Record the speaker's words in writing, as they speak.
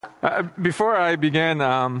Before I begin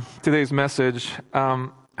today's message,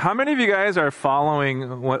 how many of you guys are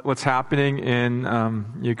following what's happening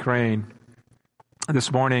in Ukraine?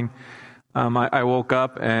 This morning, I woke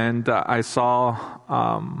up and I saw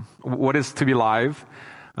what is to be live.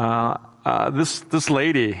 This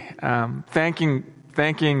lady thanking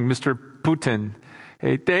Mr. Putin.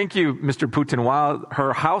 Hey, thank you, Mr. Putin, while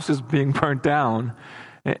her house is being burnt down.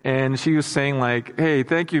 And she was saying like, hey,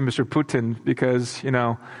 thank you, Mr. Putin, because,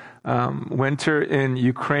 winter in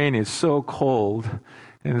Ukraine is so cold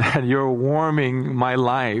and that you're warming my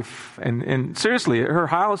life. And seriously, her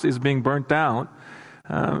house is being burnt down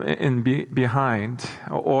behind.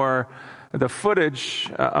 Or the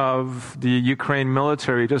footage of the Ukraine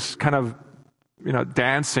military just kind of,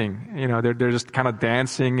 dancing. They're just kind of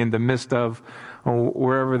dancing in the midst of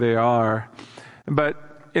wherever they are. But,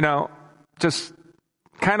 just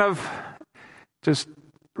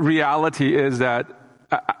reality is that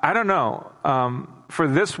I don't know. For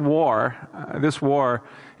this war,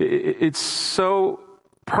 it's so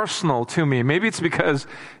personal to me. Maybe it's because,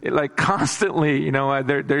 constantly,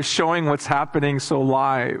 they're showing what's happening so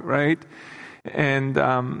live, right? And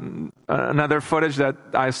another footage that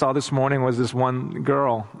I saw this morning was this one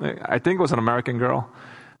girl. I think it was an American girl.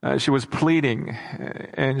 She was pleading,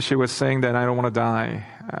 and she was saying that I don't want to die.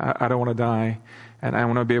 I don't want to die. And I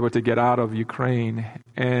want to be able to get out of Ukraine.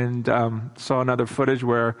 And saw another footage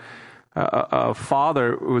where a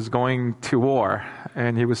father was going to war,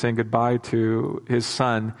 and he was saying goodbye to his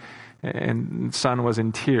son, and the son was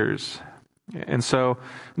in tears. And so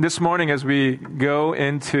this morning, as we go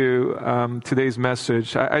into today's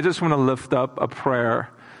message, I just want to lift up a prayer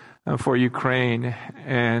for Ukraine.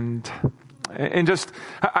 And just,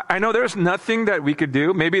 I know there's nothing that we could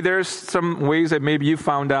do. Maybe there's some ways that maybe you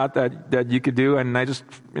found out that you could do. And I just,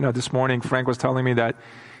 this morning, Frank was telling me that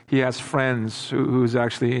he has friends who's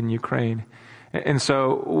actually in Ukraine. And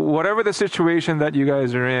so whatever the situation that you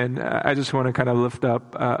guys are in, I just want to kind of lift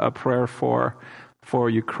up a prayer for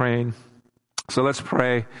Ukraine. So let's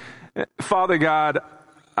pray. Father God,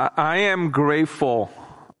 I am grateful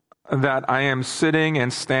that I am sitting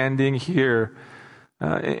and standing here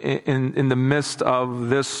in the midst of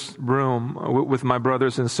this room with my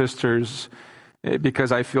brothers and sisters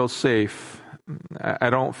because I feel safe. I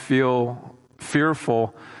don't feel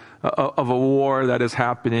fearful of a war that is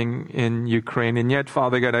happening in Ukraine. And yet,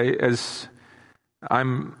 Father God, as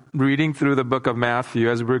I'm reading through the book of Matthew,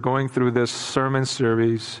 as we're going through this sermon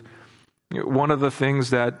series, one of the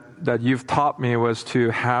things that you've taught me was to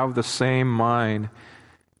have the same mind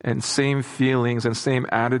and same feelings and same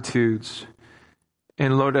attitudes.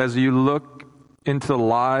 And Lord, as you look into the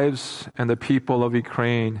lives and the people of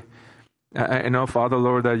Ukraine, I know, Father,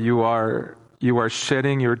 Lord, that you are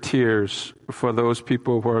shedding your tears for those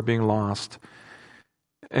people who are being lost.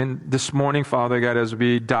 And this morning, Father God, as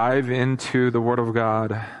we dive into the Word of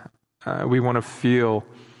God, we want to feel,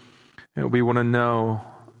 we want to know,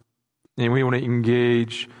 and we want to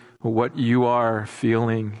engage what you are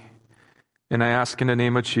feeling. And I ask in the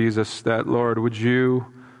name of Jesus that, Lord, would you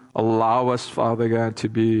allow us, Father God, to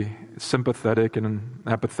be sympathetic and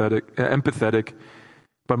empathetic.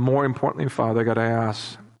 But more importantly, Father God, I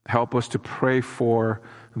ask, help us to pray for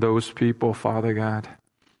those people, Father God.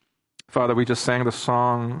 Father, we just sang the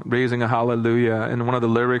song, Raising a Hallelujah, and one of the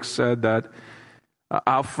lyrics said that,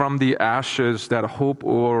 out from the ashes that hope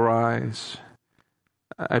will arise.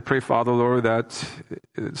 I pray, Father, Lord, that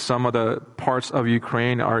some of the parts of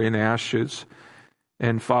Ukraine are in ashes.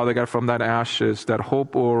 And Father God, from that ashes, that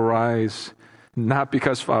hope will arise, not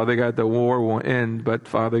because, Father God, the war will end, but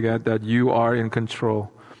Father God, that you are in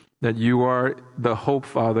control, that you are the hope,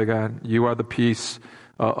 Father God. You are the peace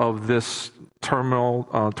of this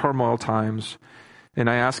turmoil times. And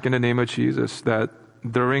I ask in the name of Jesus that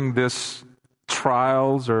during this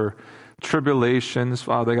trials or tribulations,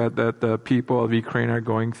 Father God, that the people of Ukraine are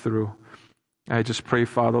going through, I just pray,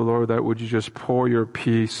 Father, Lord, that would you just pour your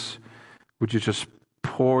peace, would you just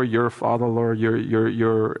pour your, Father, Lord,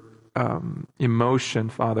 your emotion,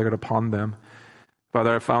 Father God, upon them.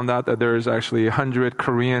 Father, I found out that there is actually 100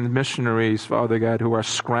 Korean missionaries, Father God, who are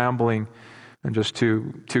scrambling and just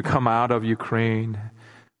to come out of Ukraine.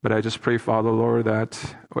 But I just pray, Father, Lord,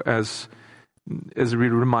 that as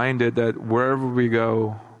we're reminded that wherever we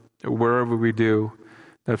go, wherever we do,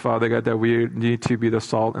 that, Father God, that we need to be the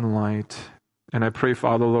salt and light. And I pray,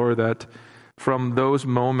 Father, Lord, that from those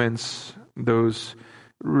moments, those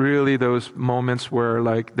moments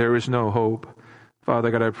where there is no hope,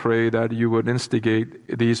 Father God, I pray that you would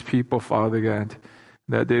instigate these people, Father God,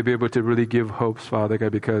 that they be able to really give hopes, Father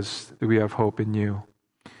God, because we have hope in you.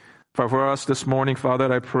 For us this morning,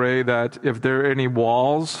 Father, I pray that if there are any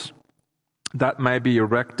walls that might be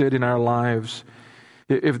erected in our lives,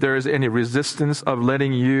 if there is any resistance of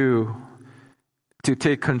letting you to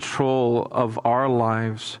take control of our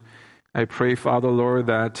lives, I pray, Father, Lord,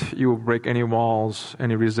 that you will break any walls,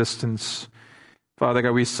 any resistance. Father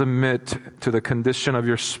God, we submit to the condition of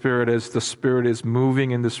your Spirit as the Spirit is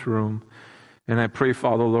moving in this room. And I pray,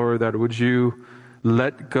 Father, Lord, that would you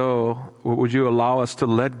allow us to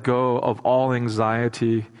let go of all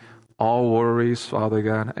anxiety, all worries, Father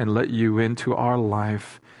God, and let you into our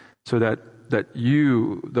life so that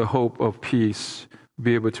you, the hope of peace,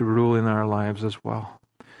 be able to rule in our lives as well.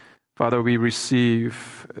 Father, we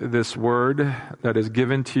receive this word that is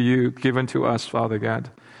given to you, given to us, Father God.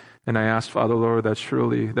 And I ask, Father, Lord, that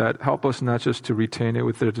surely that help us not just to retain it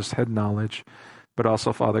with just head knowledge, but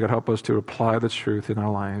also, Father God, help us to apply the truth in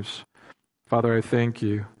our lives. Father, I thank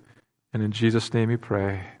you. And in Jesus' name we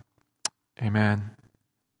pray. Amen.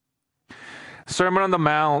 Sermon on the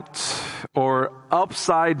Mount, or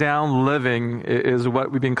upside down living, is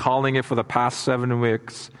what we've been calling it for the past 7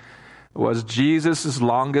 weeks. Was Jesus'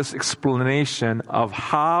 longest explanation of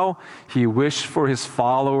how he wished for his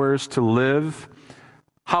followers to live,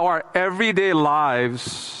 how our everyday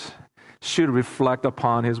lives should reflect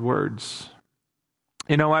upon his words.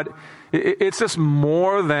 You know what? It's just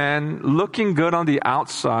more than looking good on the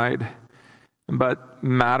outside, but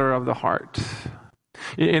matter of the heart.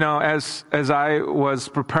 You know, as I was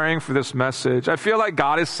preparing for this message, I feel like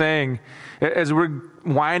God is saying, as we're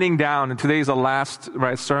winding down, and today is the last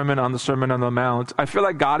sermon on the Sermon on the Mount, I feel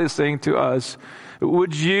like God is saying to us,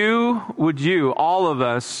 would you, all of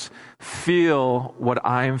us, feel what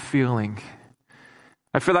I'm feeling?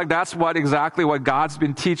 I feel like that's exactly what God's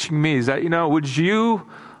been teaching me, is that, would you,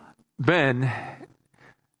 Ben,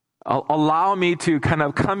 allow me to kind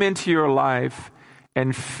of come into your life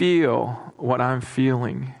and feel what I'm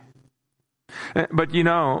feeling? But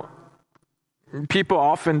people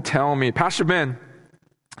often tell me, Pastor Ben,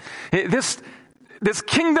 this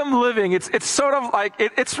kingdom living, it's sort of like,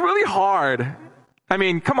 it's really hard. I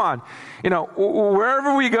mean, come on.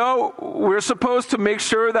 Wherever we go, we're supposed to make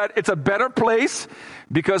sure that it's a better place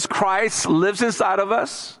because Christ lives inside of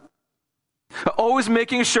us. Always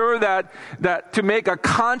making sure that to make a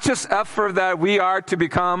conscious effort that we are to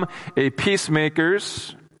become a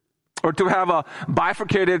peacemakers or to have a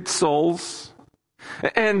bifurcated souls.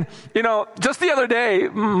 And, just the other day,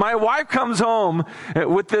 my wife comes home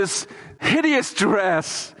with this hideous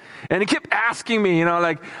dress and he kept asking me,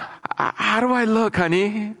 how do I look,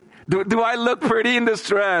 honey? Do I look pretty in this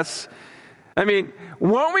dress? I mean,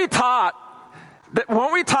 weren't we taught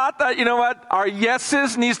that, our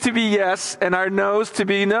yeses needs to be yes and our no's to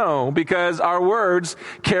be no because our words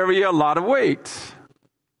carry a lot of weight?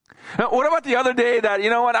 Now, what about the other day that,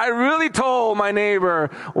 I really told my neighbor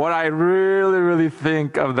what I really, really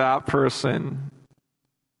think of that person?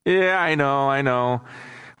 Yeah, I know.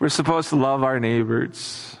 We're supposed to love our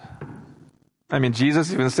neighbors. I mean,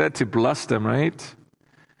 Jesus even said to bless them, right?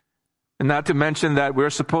 And not to mention that we're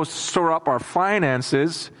supposed to store up our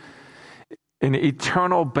finances in an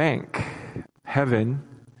eternal bank, heaven,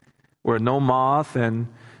 where no moth and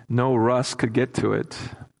no rust could get to it.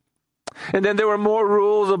 And then there were more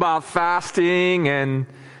rules about fasting and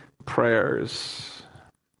prayers.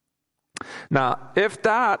 Now, if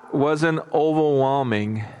that wasn't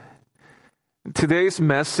overwhelming, today's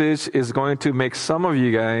message is going to make some of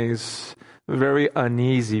you guys very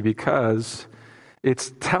uneasy because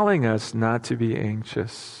it's telling us not to be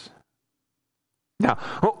anxious. Now,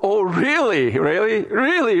 really?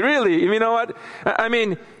 You know what? I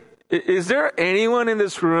mean, is there anyone in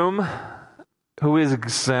this room who is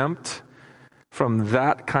exempt from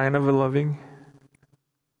that kind of a living?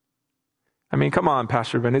 I mean, come on,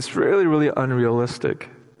 Pastor Ben, it's really, really unrealistic.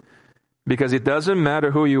 Because it doesn't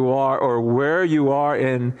matter who you are or where you are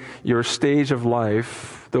in your stage of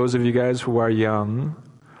life, those of you guys who are young,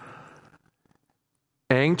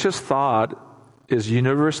 anxious thought is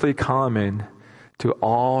universally common to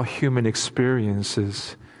all human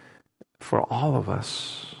experiences for all of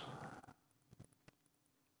us.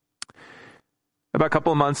 About a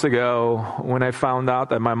couple of months ago, when I found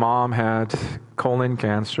out that my mom had colon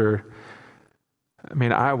cancer,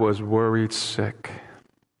 I was worried sick.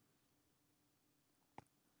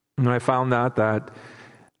 When I found out that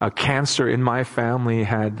a cancer in my family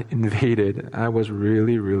had invaded, I was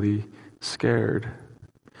really, really scared.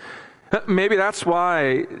 Maybe that's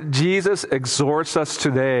why Jesus exhorts us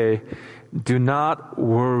today, do not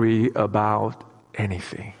worry about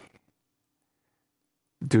anything.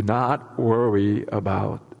 Do not worry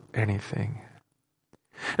about anything.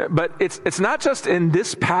 But it's not just in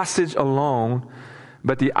this passage alone,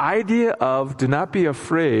 but the idea of do not be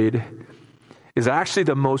afraid is actually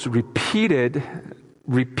the most repeated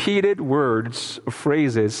words,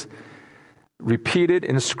 phrases, repeated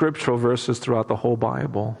in scriptural verses throughout the whole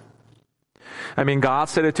Bible. I mean, God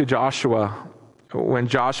said it to Joshua when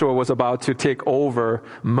Joshua was about to take over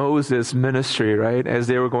Moses' ministry, right? As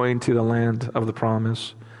they were going to the land of the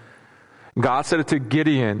promise. God said it to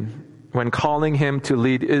Gideon when calling him to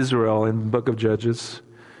lead Israel in the book of Judges.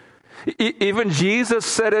 Even Jesus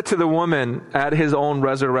said it to the woman at his own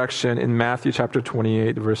resurrection in Matthew chapter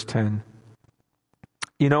 28, verse 10.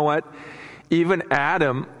 You know what? Even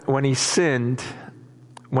Adam, when he sinned,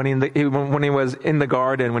 when he was in the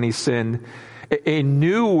garden, when he sinned, a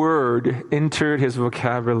new word entered his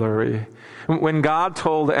vocabulary. When God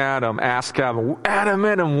told Adam, ask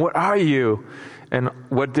Adam, what are you? And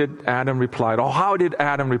what did Adam reply? Oh, how did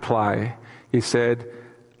Adam reply? He said,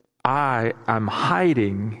 I am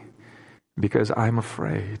hiding because I'm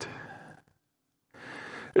afraid.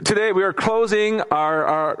 Today we are closing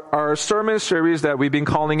our sermon series that we've been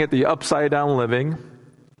calling it the Upside Down Living.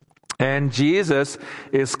 And Jesus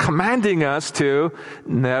is commanding us to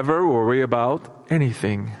never worry about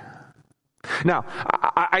anything. Now,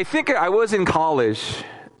 I think I was in college.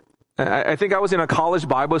 I think I was in a college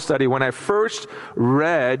Bible study when I first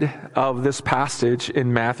read of this passage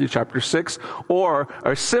in Matthew chapter 6 or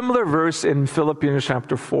a similar verse in Philippians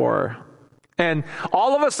chapter 4. And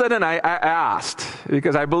all of a sudden I asked,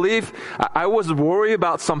 because I believe I was worried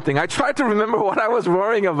about something. I tried to remember what I was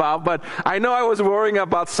worrying about, but I know I was worrying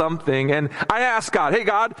about something. And I asked God, hey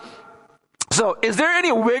God, so is there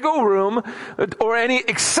any wiggle room or any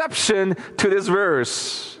exception to this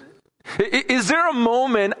verse? Is there a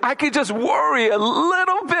moment I could just worry a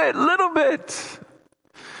little bit?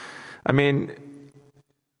 I mean,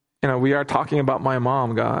 we are talking about my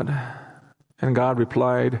mom, God. And God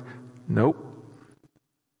replied, nope.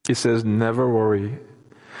 He says, never worry.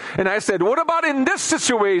 And I said, what about in this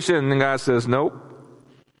situation? And God says, nope.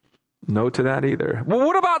 No to that either. Well,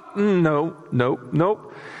 what about,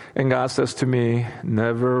 nope. And God says to me,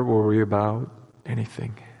 never worry about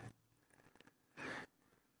anything.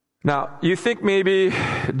 Now, you think maybe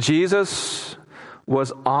Jesus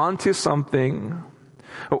was onto something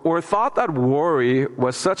or thought that worry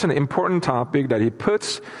was such an important topic that he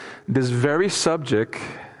puts this very subject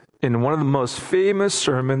in one of the most famous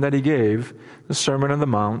sermon that he gave, the Sermon on the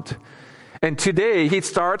Mount. And today he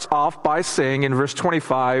starts off by saying in verse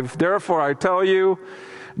 25, therefore I tell you,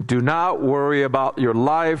 do not worry about your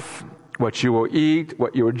life, what you will eat,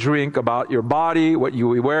 what you will drink, about your body, what you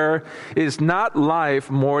will wear. Is not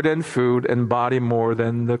life more than food and body more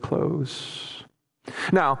than the clothes?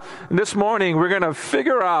 Now, this morning we're going to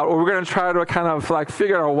figure out, or we're going to try to kind of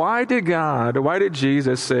figure out why did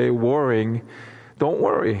Jesus say worrying? Don't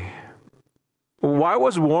worry. Why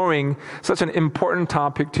was worrying such an important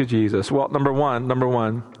topic to Jesus? Well, number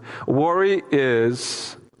one, worry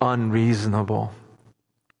is unreasonable.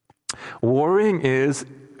 Worrying is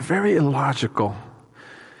very illogical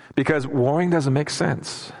because worrying doesn't make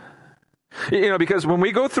sense. Because when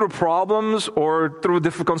we go through problems or through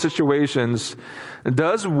difficult situations,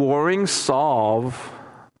 does worrying solve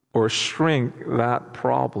or shrink that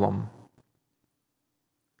problem?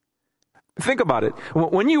 Think about it.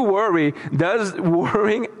 When you worry, does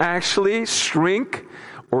worrying actually shrink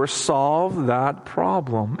or solve that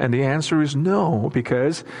problem? And the answer is no,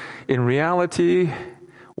 because in reality,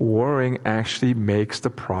 worrying actually makes the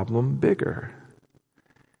problem bigger.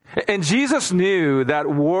 And Jesus knew that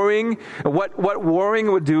worrying, what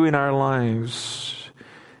worrying would do in our lives,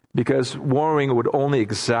 because worrying would only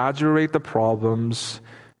exaggerate the problems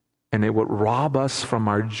and it would rob us from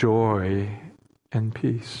our joy and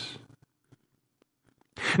peace.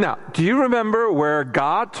 Now, do you remember where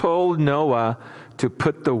God told Noah to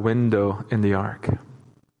put the window in the ark?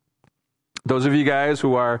 Those of you guys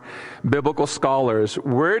who are biblical scholars,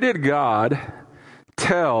 where did God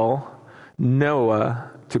tell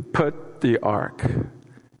Noah to put the ark?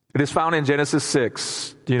 It is found in Genesis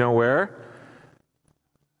 6. Do you know where?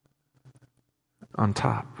 On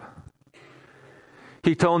top.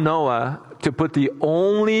 He told Noah to put the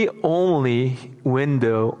only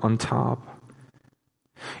window on top.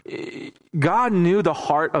 God knew the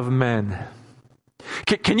heart of men.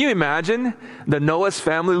 Can you imagine the Noah's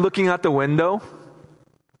family looking out the window?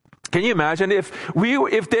 Can you imagine if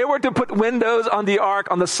they were to put windows on the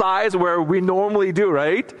ark on the sides where we normally do,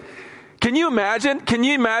 right? Can you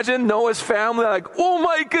imagine Noah's family like, oh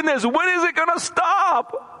my goodness, when is it going to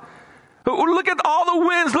stop? Look at all the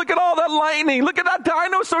winds, look at all that lightning, look at that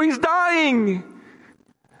dinosaur, he's dying.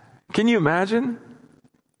 Can you imagine?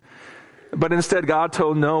 But instead, God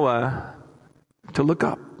told Noah to look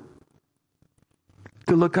up.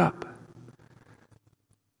 To look up.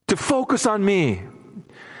 To focus on me.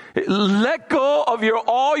 Let go of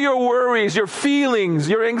all your worries, your feelings,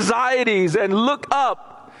 your anxieties, and look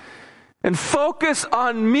up and focus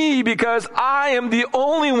on me, because I am the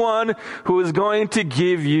only one who is going to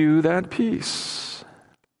give you that peace.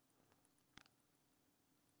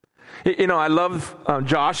 You know, I love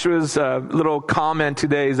Joshua's little comment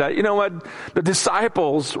today is that, you know what, the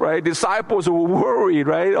disciples, right? Disciples were worried,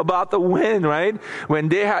 right, about the wind, right, when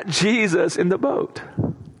they had Jesus in the boat.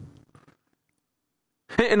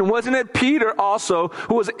 And wasn't it Peter also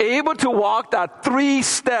who was able to walk that 3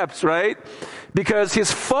 steps, right? Because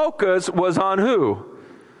his focus was on who?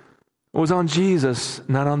 It was on Jesus,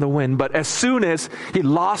 not on the wind. But as soon as he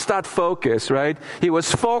lost that focus, right? He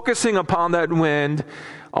was focusing upon that wind.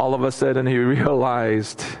 All of a sudden he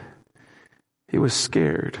realized he was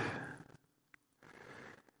scared.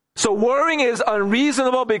 So worrying is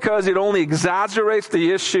unreasonable because it only exaggerates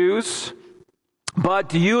the issues. But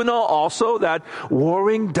do you know also that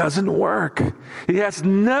worrying doesn't work? It has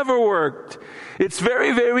never worked. It's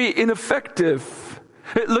very, very ineffective.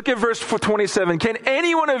 Look at verse 27. Can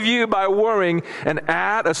any one of you, by worrying, and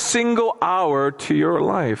add a single hour to your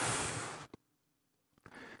life?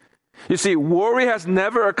 You see, worry has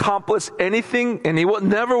never accomplished anything, and it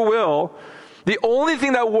never will. The only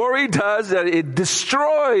thing that worry does is that it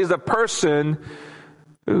destroys the person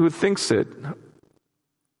who thinks it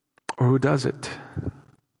or who does it.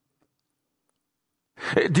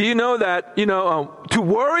 Do you know that, to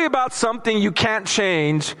worry about something you can't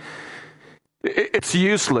change, it's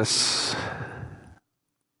useless.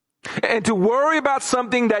 And to worry about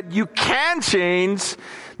something that you can change,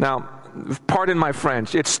 now, pardon my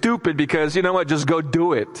French, it's stupid because, you know what, just go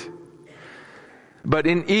do it. But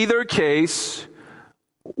in either case,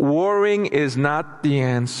 worrying is not the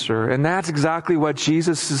answer. And that's exactly what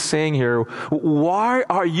Jesus is saying here. Why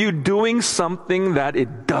are you doing something that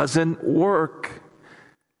it doesn't work?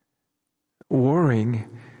 Worrying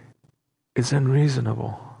is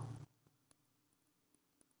unreasonable.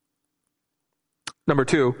 Number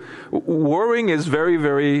 2, worrying is very,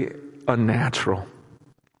 very unnatural.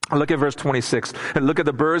 Look at verse 26. And look at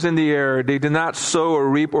the birds in the air. They do not sow or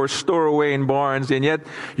reap or store away in barns, and yet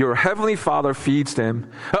your heavenly Father feeds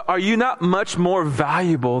them. Are you not much more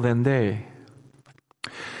valuable than they?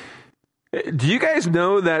 Do you guys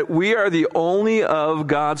know that we are the only of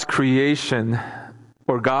God's creation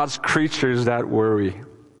or God's creatures that worry?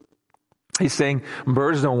 He's saying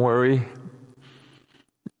birds don't worry.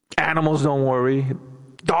 Animals don't worry.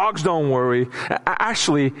 Dogs don't worry.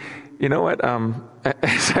 Actually, you know what?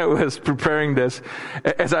 As I was preparing this,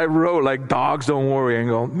 as I wrote, like, dogs don't worry, and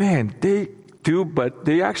go, man, they do, but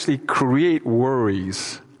they actually create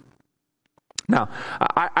worries. Now,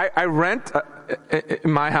 I rent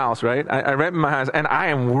in my house, right? I rent in my house, and I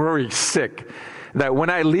am worry sick that when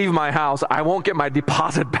I leave my house, I won't get my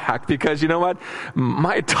deposit back, because you know what?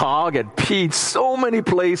 My dog had peed so many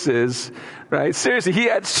places, right? Seriously,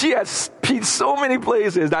 she has peed so many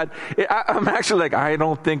places that I'm actually like, I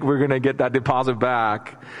don't think we're going to get that deposit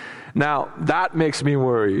back. Now, that makes me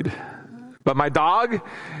worried. But my dog,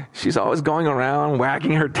 she's always going around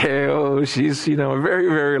wagging her tail. She's, very,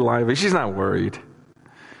 very lively. She's not worried.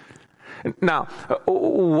 Now,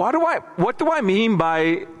 what do I mean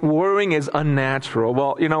by worrying is unnatural?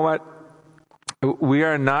 Well, you know what? We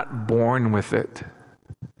are not born with it.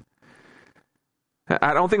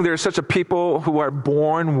 I don't think there's such a people who are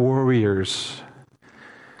born worriers.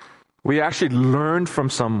 We actually learned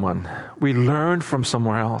from someone. We learned from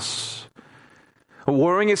somewhere else.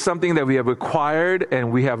 Worrying is something that we have acquired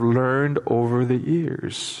and we have learned over the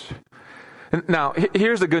years. Now,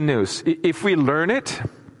 here's the good news. If we learn it,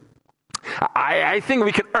 I think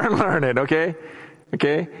we can learn it, okay?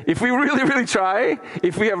 Okay? If we really, really try,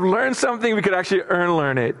 if we have learned something, we could actually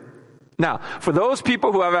learn it. Now, for those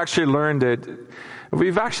people who have actually learned it,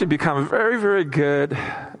 we've actually become very, very good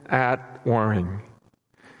at worrying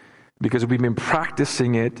because we've been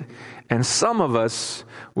practicing it, and some of us,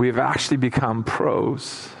 we've actually become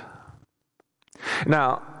pros.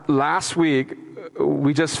 Now, last week,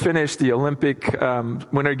 we just finished the Olympic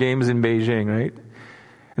Winter Games in Beijing, right?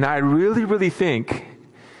 And I really, really think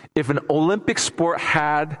if an Olympic sport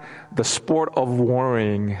had the sport of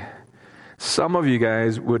worrying, some of you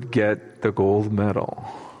guys would get the gold medal.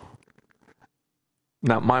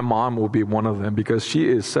 Now, my mom will be one of them because she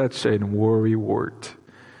is such a worrywart.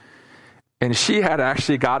 And she had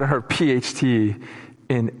actually gotten her PhD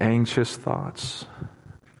in anxious thoughts.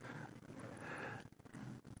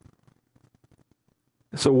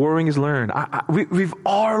 So worrying is learned. We've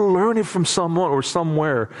all learned it from someone or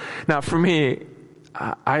somewhere. Now for me,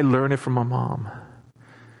 I learned it from my mom.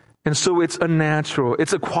 And so it's unnatural.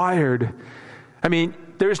 It's acquired. I mean,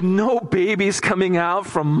 there's no babies coming out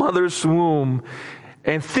from mother's womb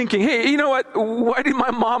and thinking, hey, you know what? Why did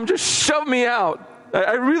my mom just shove me out?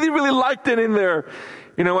 I really, really liked it in there.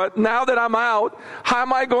 You know what? Now that I'm out, how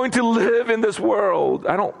am I going to live in this world?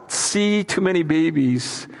 I don't see too many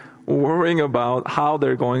babies worrying about how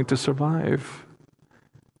they're going to survive.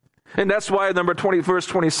 And that's why verse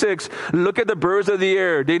 26, look at the birds of the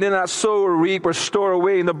air. They did not sow or reap or store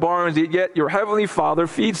away in the barns, yet your heavenly Father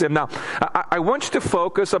feeds them. Now, I want you to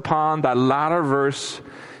focus upon that latter verse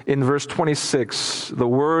in verse 26, the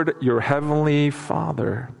word your heavenly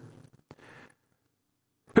Father.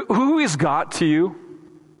 Who is God to you?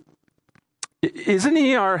 Isn't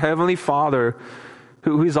he our heavenly Father,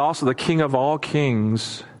 who is also the King of all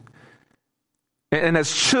kings? And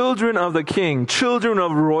as children of the King, children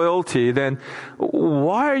of royalty, then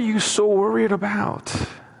why are you so worried about?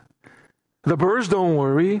 The birds don't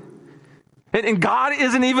worry. And God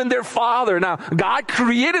isn't even their father. Now, God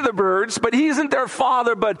created the birds, but he isn't their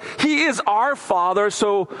father, but he is our Father.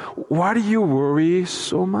 So why do you worry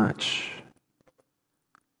so much?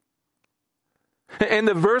 And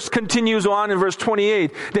the verse continues on in verse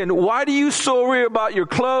 28. Then why do you so worry about your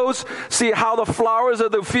clothes? See how the flowers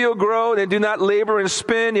of the field grow and do not labor and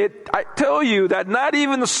spin. I tell you that not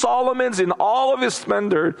even Solomon's in all of his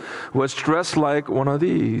splendor was dressed like one of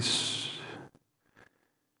these.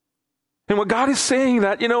 And what God is saying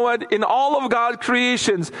that, you know what, in all of God's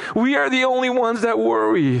creations, we are the only ones that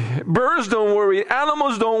worry. Birds don't worry.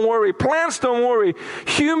 Animals don't worry. Plants don't worry.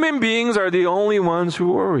 Human beings are the only ones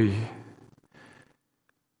who worry.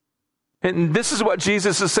 And this is what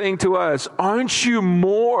Jesus is saying to us. Aren't you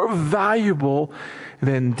more valuable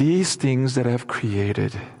than these things that I've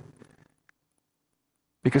created?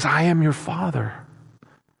 Because I am your Father.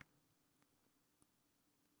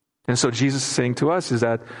 And so Jesus is saying to us is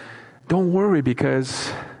that don't worry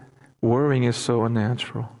because worrying is so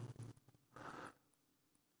unnatural.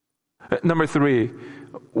 Number 3,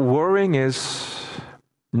 worrying is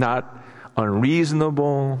not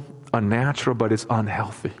unreasonable, unnatural, but it's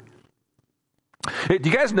unhealthy. Do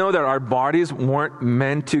you guys know that our bodies weren't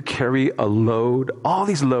meant to carry a load? All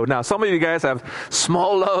these loads. Now, some of you guys have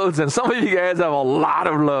small loads and some of you guys have a lot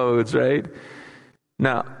of loads, right?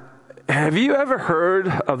 Now, have you ever heard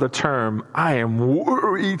of the term, I am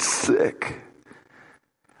worried sick?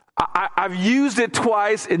 I've used it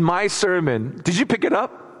twice in my sermon. Did you pick it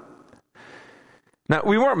up? Now,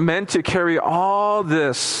 we weren't meant to carry all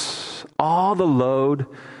the load,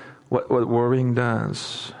 what worrying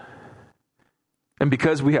does. And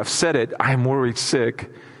because we have said it, I'm worried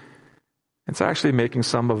sick, it's actually making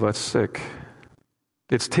some of us sick.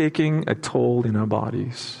 It's taking a toll in our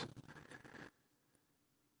bodies.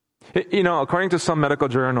 You know, according to some medical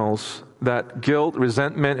journals, that guilt,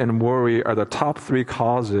 resentment, and worry are the top 3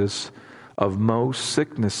 causes of most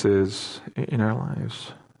sicknesses in our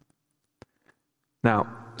lives. Now,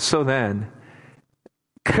 so then,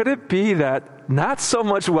 could it be that not so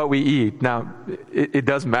much what we eat, now it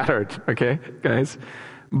does matter, okay, guys,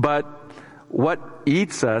 but what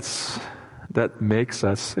eats us that makes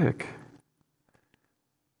us sick?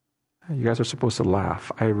 You guys are supposed to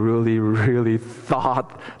laugh. I really, really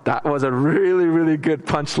thought that was a really, really good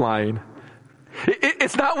punchline.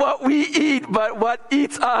 It's not what we eat, but what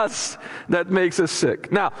eats us that makes us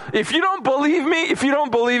sick. Now, if you don't believe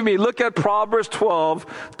me, look at Proverbs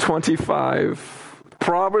 12:25.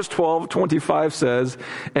 Proverbs 12:25 says,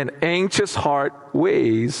 an anxious heart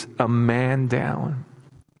weighs a man down.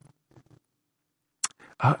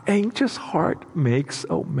 An anxious heart makes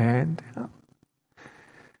a man down.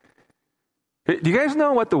 Do you guys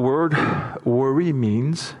know what the word worry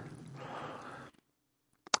means?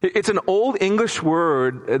 It's an old English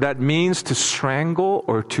word that means to strangle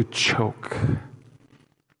or to choke.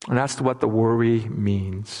 And that's what the worry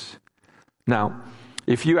means. Now,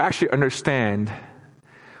 if you actually understand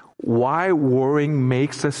why worrying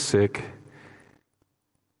makes us sick,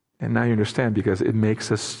 and now you understand because it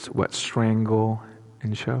makes us strangle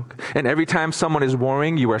and choke. And every time someone is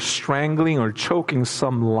worrying, you are strangling or choking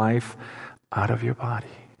some life out of your body.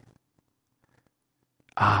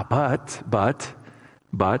 But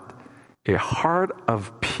a heart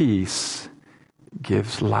of peace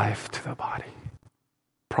gives life to the body.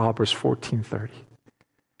 Proverbs 14:30.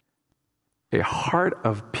 A heart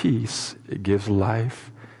of peace gives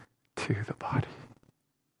life to the body.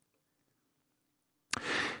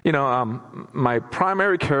 You know, my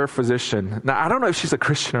primary care physician, now I don't know if she's a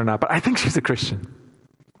Christian or not, but I think she's a Christian.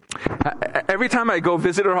 Every time I go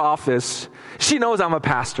visit her office, she knows I'm a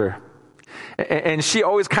pastor. And she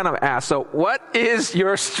always kind of asks, so what is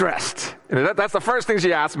your stress? That's the first thing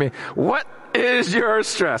she asks me. What is your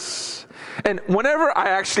stress? And whenever I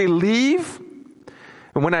actually leave,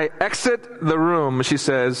 and when I exit the room, she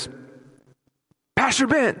says, Pastor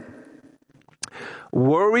Ben,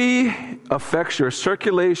 worry affects your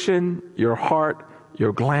circulation, your heart,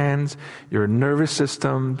 your glands, your nervous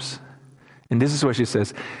systems. And this is what she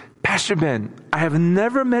says. Pastor Ben, I have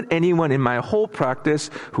never met anyone in my whole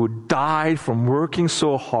practice who died from working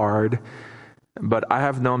so hard, but I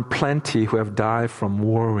have known plenty who have died from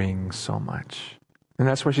worrying so much. And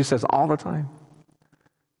that's what she says all the time.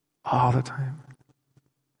 All the time.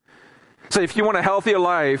 So if you want a healthier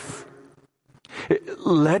life,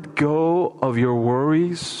 let go of your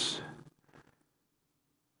worries.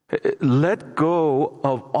 Let go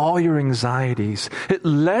of all your anxieties.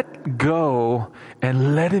 Let go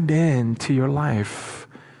and let Him into your life.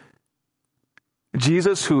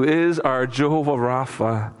 Jesus, who is our Jehovah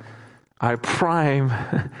Rapha, our prime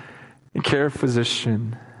care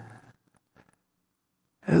physician,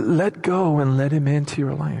 let go and let Him into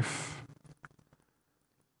your life.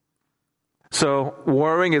 So,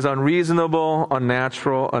 worrying is unreasonable,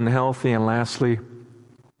 unnatural, unhealthy, and lastly,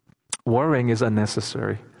 worrying is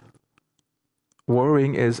unnecessary.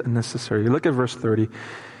 Worrying is unnecessary. Look at verse 30.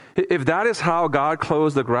 If that is how God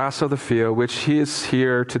clothes the grass of the field, which He is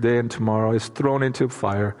here today and tomorrow, is thrown into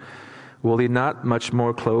fire, will He not much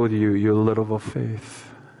more clothe you, you little of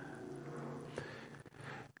faith?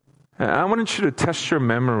 I want you to test your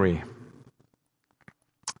memory.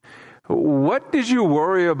 What did you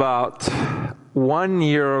worry about 1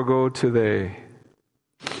 year ago today?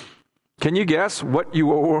 Can you guess what you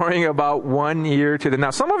were worrying about 1 year today?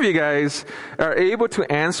 Now, some of you guys are able to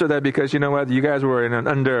answer that because you know what? You guys were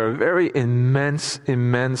under very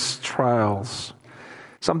immense trials.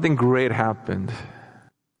 Something great happened.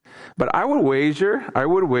 But I would wager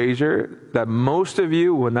that most of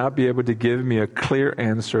you will not be able to give me a clear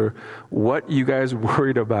answer what you guys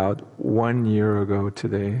worried about 1 year ago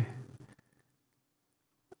today.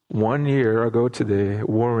 1 year ago today,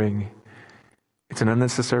 worrying. It's an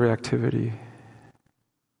unnecessary activity.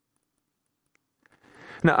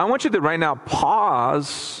 Now, I want you to right now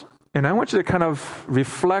pause, and I want you to kind of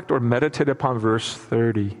reflect or meditate upon verse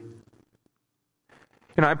 30.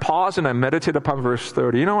 I pause and I meditate upon verse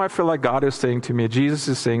 30. I feel like God is saying to me, Jesus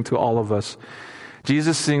is saying to all of us,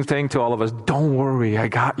 don't worry, I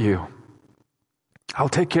got you. I'll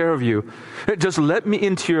take care of you. Just let me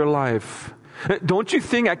into your life. Don't you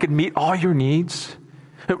think I could meet all your needs?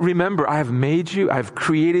 Remember, I have made you, I have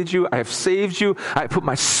created you, I have saved you, I put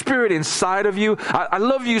my spirit inside of you. I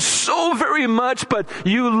love you so very much, but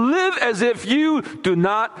you live as if you do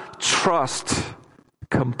not trust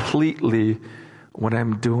completely what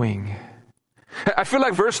I'm doing. I feel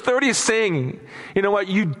like verse 30 is saying, you know what,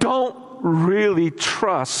 you don't really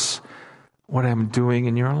trust what I'm doing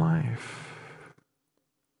in your life.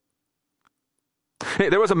 Hey,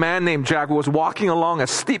 there was a man named Jack who was walking along a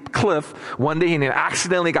steep cliff one day and he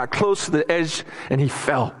accidentally got close to the edge and he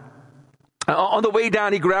fell. On the way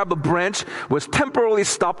down, he grabbed a branch, was temporarily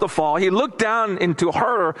stopped the fall. He looked down into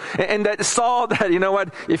her and saw that, you know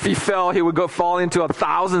what, if he fell, he would fall into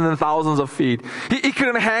thousands and thousands of feet. He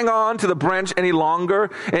couldn't hang on to the branch any longer,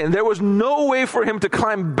 and there was no way for him to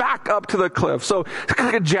climb back up to the cliff. So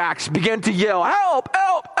Jack began to yell, help,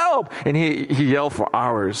 help, help. And he yelled for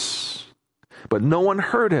hours, but no one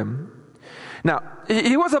heard him. Now,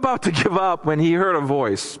 he was about to give up when he heard a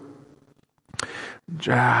voice.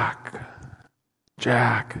 Jack,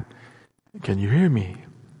 can you hear me?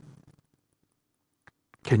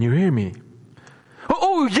 Can you hear me?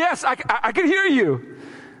 Oh yes, I can hear you.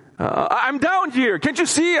 I'm down here. Can't you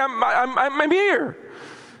see? I'm here.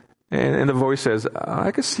 And the voice says,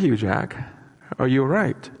 I can see you, Jack. Are you all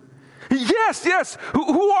right? Yes.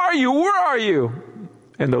 Who are you? Where are you?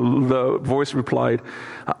 And the voice replied,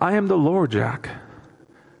 I am the Lord, Jack.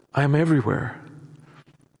 I am everywhere.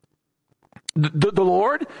 The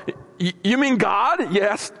Lord? You mean God?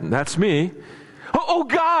 Yes, that's me. Oh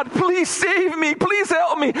God, please save me. Please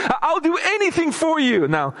help me. I'll do anything for you.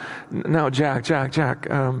 Now, Jack,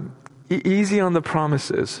 easy on the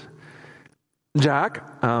promises. Jack,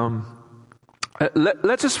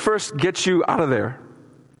 let's just first get you out of there,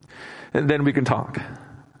 and then we can talk.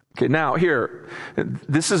 Okay, now here,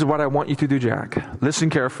 this is what I want you to do, Jack. Listen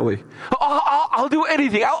carefully. I'll do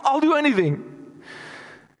anything. I'll do anything.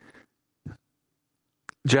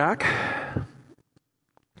 Jack.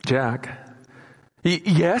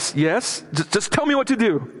 Yes. Just tell me what to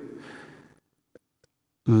do.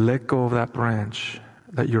 Let go of that branch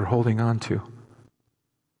that you're holding on to.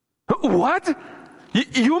 What?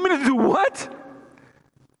 You want me to do what?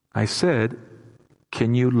 I said,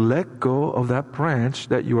 can you let go of that branch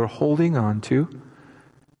that you are holding on to?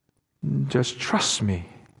 Just trust me.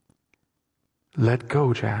 Let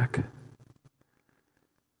go, Jack.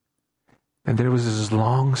 And there was this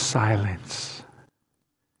long silence.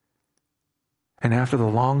 And after the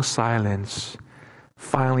long silence,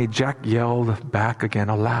 finally Jack yelled back again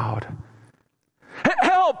aloud.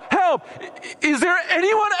 Help! Help! Is there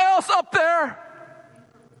anyone else up there?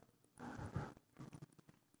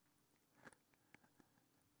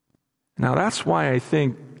 Now that's why I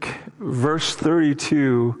think verse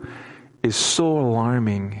 32 is so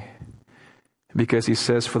alarming. Because he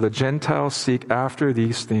says, for the Gentiles seek after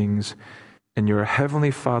these things, and your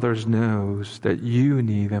heavenly Father knows that you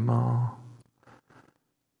need them all.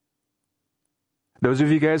 Those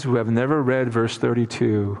of you guys who have never read verse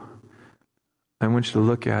 32, I want you to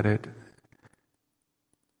look at it.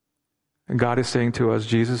 And God is saying to us,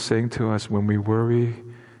 Jesus is saying to us, when we worry,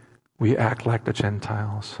 we act like the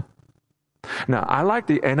Gentiles. Now, I like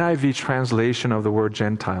the NIV translation of the word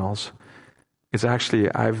Gentiles. It's actually,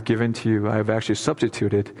 I've actually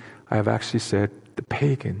substituted, I've actually said the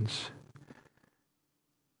pagans.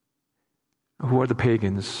 Who are the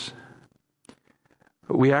pagans?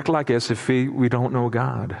 We act like as if we don't know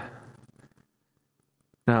God.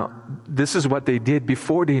 Now, this is what they did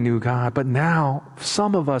before they knew God, but now,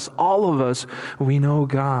 some of us, all of us, we know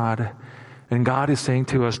God. And God is saying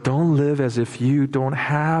to us, don't live as if you don't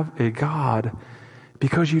have a God,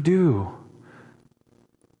 because you do.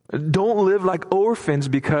 Don't live like orphans,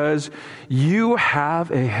 because you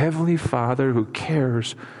have a heavenly Father who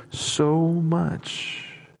cares so much.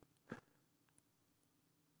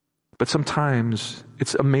 But sometimes,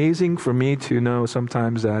 it's amazing for me to know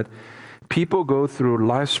sometimes that people go through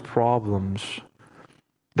life's problems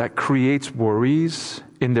that creates worries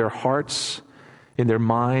in their hearts, in their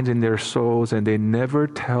minds, in their souls, and they never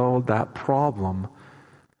tell that problem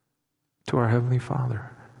to our Heavenly Father.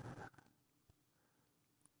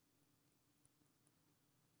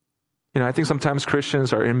 I think sometimes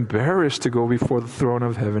Christians are embarrassed to go before the throne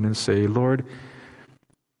of heaven and say, Lord,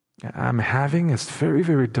 I'm having a very,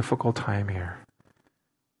 very difficult time here.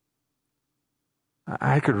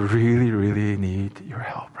 I could really, really need your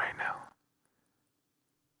help right now.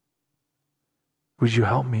 Would you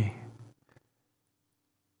help me?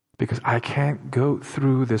 Because I can't go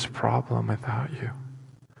through this problem without you.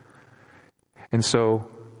 And so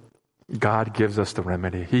God gives us the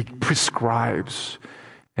remedy. He prescribes.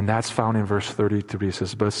 And that's found in verse 33. It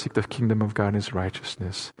says, but seek the kingdom of God and his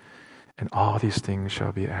righteousness, and all these things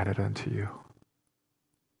shall be added unto you.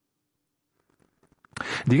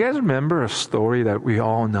 Do you guys remember a story that we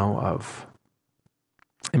all know of?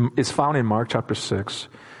 It's found in Mark chapter 6.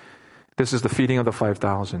 This is the feeding of the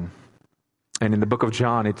 5,000. And in the book of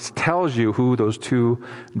John, it tells you who those two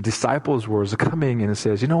disciples were coming, and it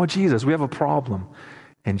says, you know what, Jesus, we have a problem.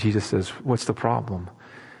 And Jesus says, what's the problem?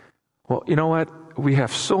 Well, you know what? We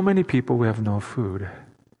have so many people, we have no food.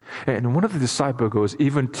 And one of the disciples goes,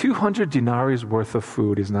 even 200 denarii worth of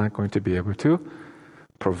food is not going to be able to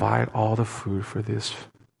provide all the food for this.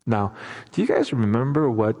 Now, do you guys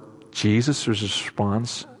remember what Jesus'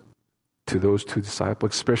 response to those two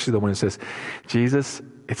disciples, especially the one that says, Jesus,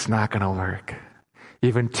 it's not going to work.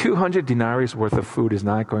 Even 200 denarii worth of food is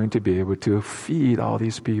not going to be able to feed all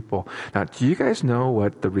these people. Now, do you guys know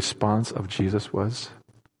what the response of Jesus was?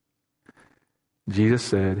 Jesus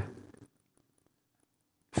said,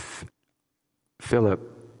 Philip,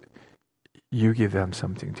 you give them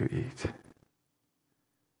something to eat.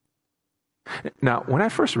 Now, when I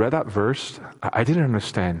first read that verse, I didn't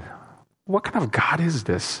understand. What kind of God is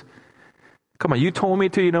this? Come on, you told me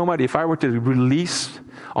to, if I were to release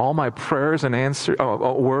all my prayers and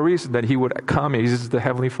worries, that he would come. He's the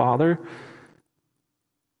Heavenly Father.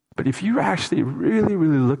 But if you actually really,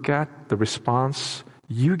 really look at the response,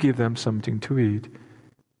 you give them something to eat.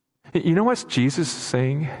 You know what Jesus is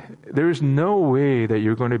saying? There is no way that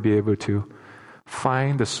you're going to be able to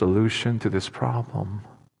find the solution to this problem.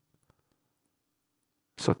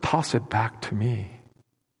 So toss it back to me.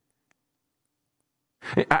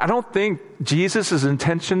 I don't think Jesus'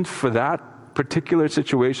 intention for that particular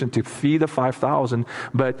situation to feed the 5,000,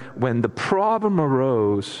 but when the problem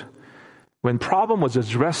arose, when problem was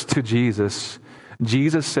addressed to Jesus,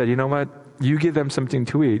 Jesus said, you know what? You give them something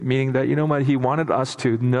to eat, meaning that, he wanted us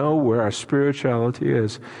to know where our spirituality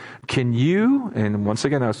is. Can you, and once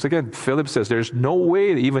again, Philip says, there's no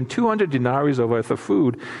way that even 200 denarii worth of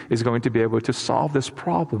food is going to be able to solve this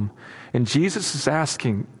problem. And Jesus is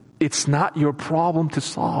asking, it's not your problem to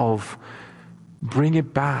solve. Bring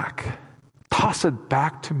it back. Toss it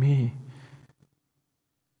back to me.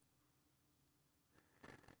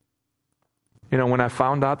 When I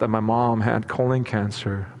found out that my mom had colon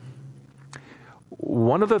cancer,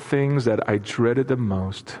 one of the things that I dreaded the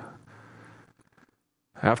most,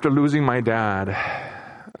 after losing my dad,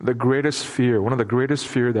 one of the greatest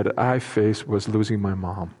fear that I faced was losing my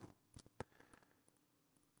mom.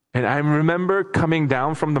 And I remember coming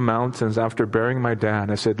down from the mountains after burying my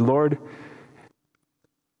dad. I said, Lord,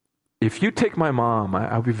 if you take my mom,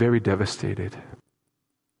 I'll be very devastated.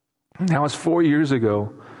 That was 4 years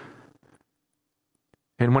ago.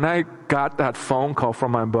 And when I got that phone call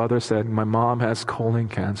from my brother said, my mom has colon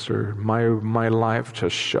cancer, my life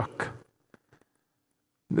just shook.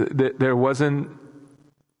 There wasn't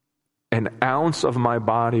an ounce of my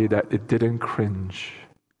body that it didn't cringe.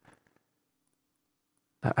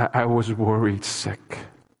 I was worried sick.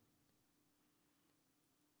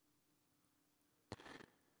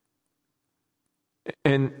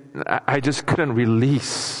 And I just couldn't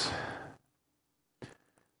release.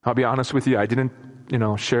 I'll be honest with you, I didn't,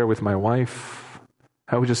 share with my wife.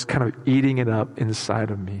 I was just kind of eating it up inside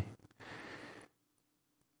of me.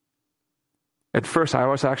 At first, I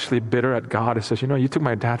was actually bitter at God. I says, you took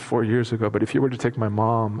my dad 4 years ago, but if you were to take my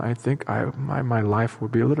mom, I think my life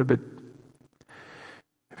would be it'd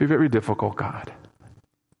be very difficult, God.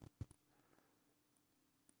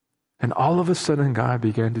 And all of a sudden, God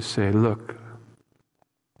began to say, look,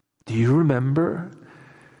 do you remember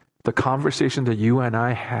the conversation that you and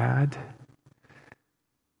I had?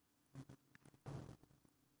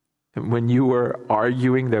 When you were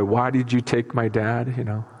arguing that, why did you take my dad,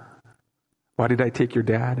 Why did I take your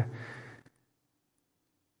dad?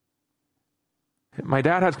 My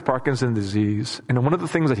dad has Parkinson's disease, and one of the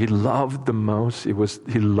things that he loved the most, he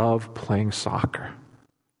loved playing soccer.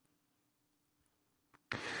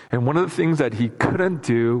 And one of the things that he couldn't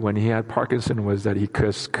do when he had Parkinson's was that he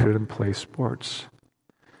just couldn't play sports.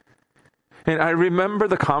 And I remember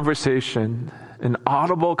the conversation, an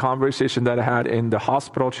audible conversation that I had in the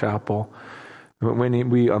hospital chapel when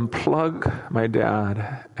we unplugged my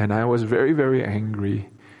dad, and I was very, very angry.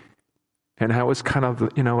 And I was kind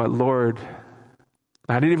of, Lord,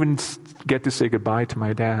 I didn't even get to say goodbye to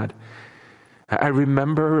my dad. I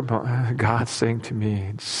remember God saying to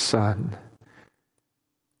me, son,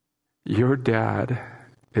 your dad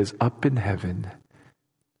is up in heaven,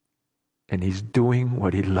 and he's doing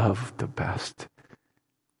what he loved the best,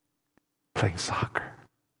 playing soccer.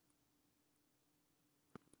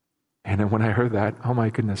 And then when I heard that, oh my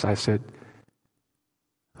goodness, I said,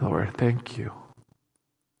 Lord, thank you.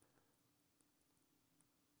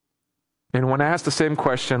 And when I asked the same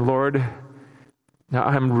question, Lord, now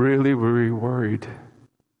I'm really, really worried.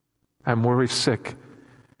 I'm worried sick.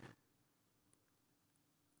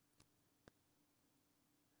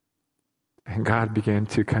 And God began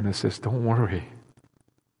to kind of says, don't worry.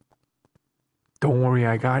 Don't worry,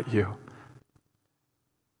 I got you.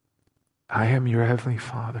 I am your Heavenly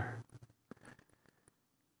Father.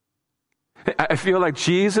 I feel like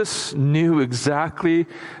Jesus knew exactly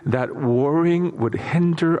that worrying would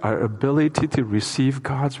hinder our ability to receive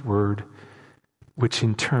God's word, which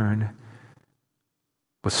in turn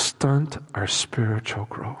would stunt our spiritual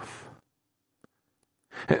growth.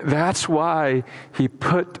 That's why he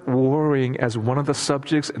put worrying as one of the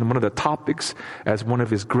subjects and one of the topics as one of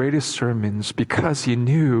his greatest sermons, because he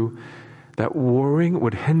knew that worrying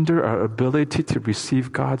would hinder our ability to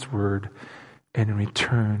receive God's word and in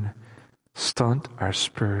return stunt our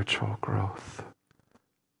spiritual growth.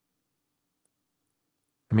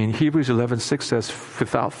 Hebrews 11:6 says,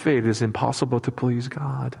 without faith it is impossible to please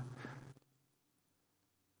God.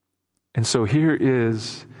 And so here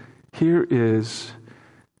is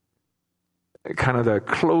kind of the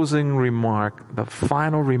closing remark, the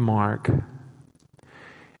final remark.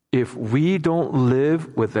 If we don't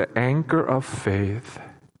live with the anchor of faith,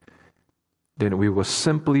 then we will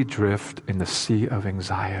simply drift in the sea of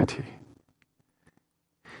anxiety.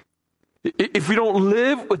 If we don't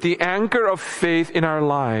live with the anchor of faith in our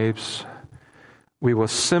lives, we will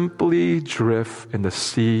simply drift in the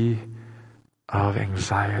sea of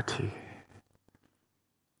anxiety.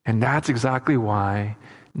 And that's exactly why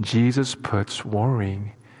Jesus puts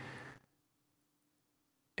worrying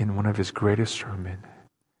in one of his greatest sermons,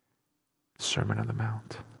 Sermon on the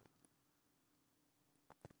Mount.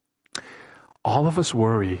 All of us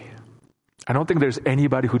worry. I don't think there's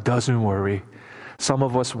anybody who doesn't worry. Some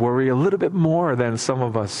of us worry a little bit more than some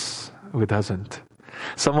of us who doesn't.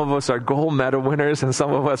 Some of us are gold medal winners and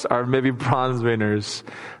some of us are maybe bronze winners.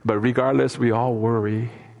 But regardless, we all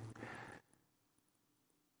worry.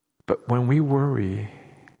 But when we worry,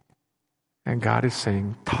 And God is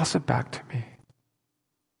saying, toss it back to me.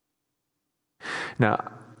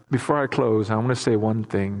 Now, before I close, I want to say one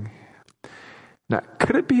thing. Now,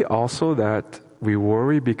 could it be also that we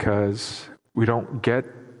worry because we don't get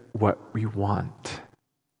what we want?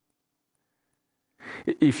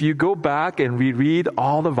 If you go back and reread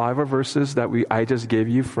all the Bible verses that I just gave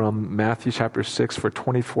you from Matthew chapter 6 for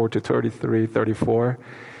 24 to 33, 34,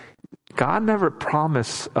 God never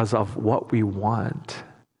promised us of what we want,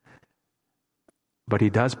 but He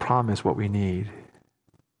does promise what we need.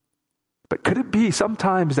 But could it be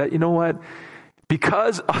sometimes that, you know what,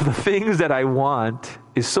 because of the things that I want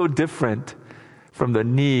is so different from the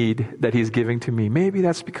need that He's giving to me? Maybe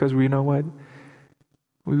that's because we know what?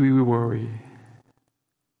 We worry.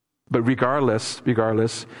 But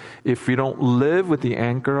regardless, if we don't live with the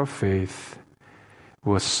anchor of faith,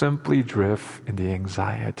 we'll simply drift in the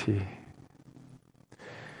anxiety.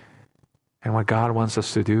 And what God wants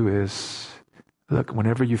us to do is, look,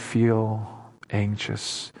 whenever you feel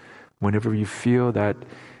anxious, whenever you feel that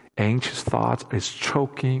anxious thoughts is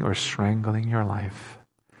choking or strangling your life,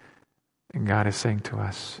 and God is saying to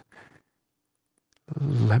us,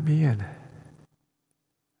 let me in.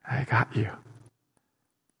 I got you.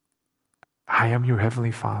 I am your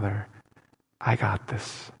Heavenly Father. I got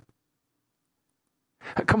this.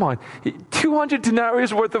 Come on, 200 denarii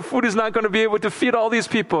worth of food is not going to be able to feed all these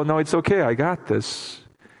people. No, it's okay. I got this.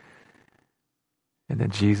 And then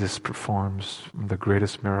Jesus performs the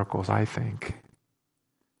greatest miracles, I think.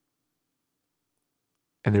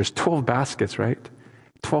 And there's 12 baskets, right?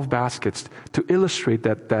 12 baskets to illustrate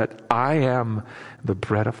that I am the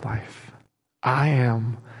bread of life. I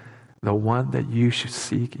am the one that you should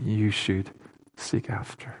seek and you should seek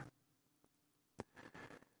after.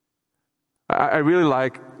 I really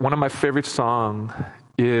like, one of my favorite songs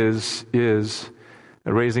is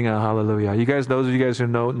Raising a Hallelujah. You guys, those of you guys who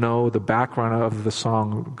know the background of the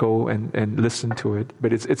song, go and listen to it.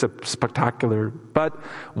 But it's a spectacular. But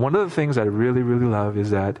one of the things I really, really love is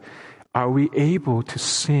that, are we able to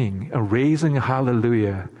sing a Raising a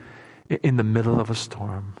Hallelujah in the middle of a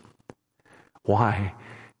storm? Why?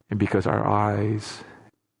 And because our eyes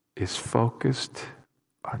is focused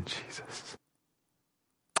on Jesus.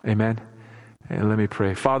 Amen. And let me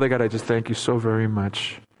pray. Father God, I just thank you so very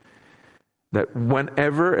much that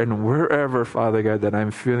whenever and wherever, Father God, that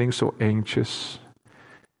I'm feeling so anxious,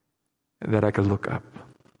 that I can look up,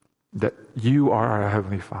 that you are our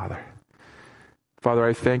Heavenly Father. Father,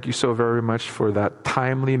 I thank you so very much for that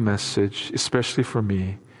timely message, especially for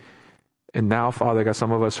me. And now, Father God,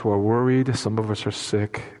 some of us who are worried, some of us are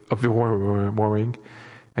sick of worrying.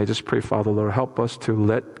 I just pray, Father, Lord, help us to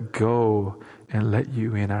let go and let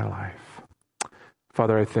you in our life.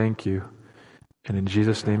 Father, I thank you. And in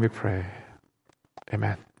Jesus' name we pray.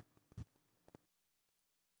 Amen.